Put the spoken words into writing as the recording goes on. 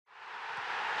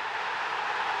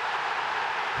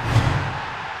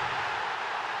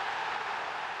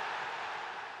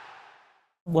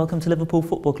Welcome to Liverpool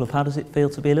Football Club. How does it feel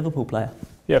to be a Liverpool player?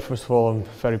 Yeah, first of all, I'm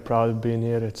very proud of being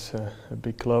here. It's a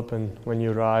big club, and when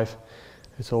you arrive,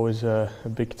 it's always a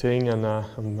big thing, and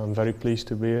I'm very pleased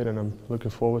to be here, and I'm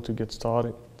looking forward to get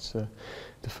started.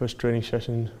 The first training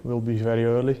session will be very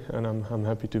early, and I'm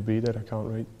happy to be there. I can't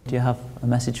wait. Do you have a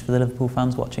message for the Liverpool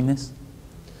fans watching this?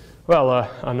 Well,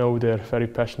 I know they're very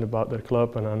passionate about their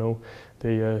club, and I know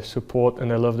they support and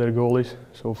they love their goalies.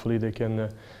 So hopefully they can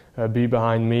be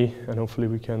behind me, and hopefully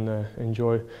we can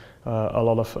enjoy a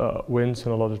lot of wins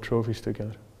and a lot of trophies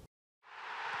together.